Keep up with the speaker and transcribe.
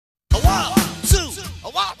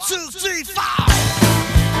2, 3, 4.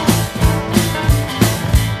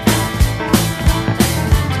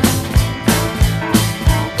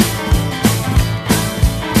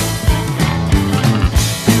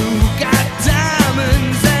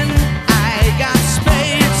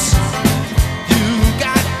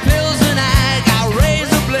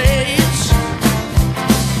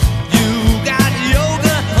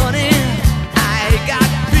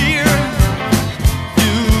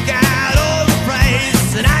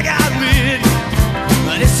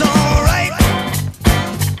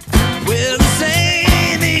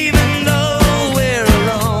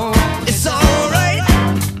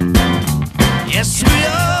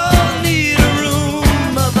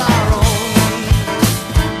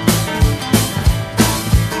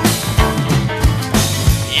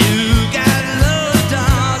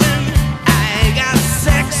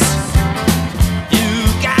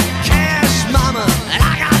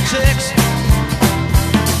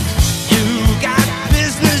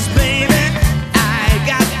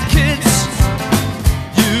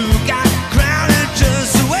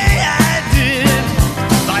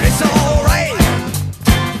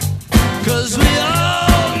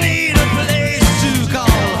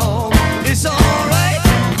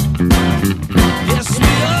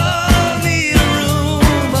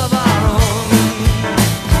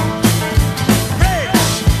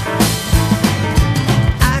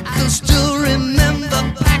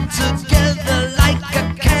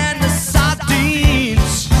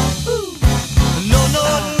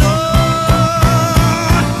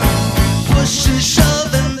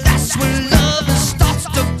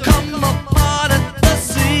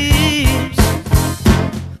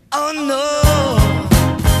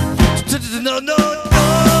 No, no, no.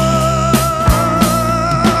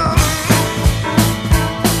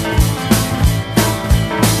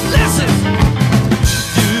 Listen,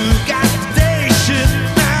 you got day shift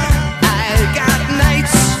now, I got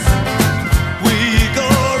nights. We go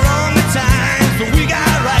wrong at times, but we got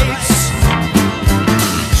rights.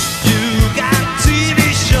 You got TV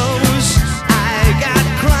shows, I got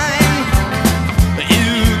crime. You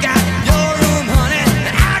got your room, honey, and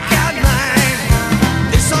I got mine.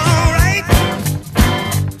 It's alright.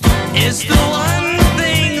 It's the one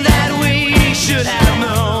thing that we should have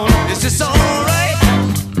known. Is this alright?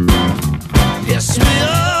 Yes, we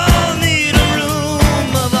all need a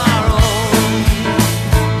room of our own.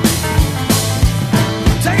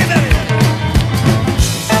 Take it, baby.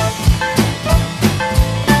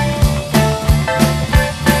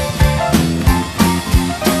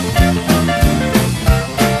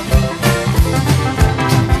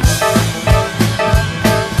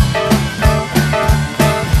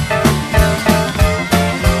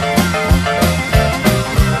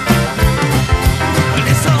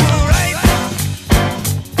 It's alright.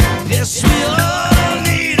 Yes, we are.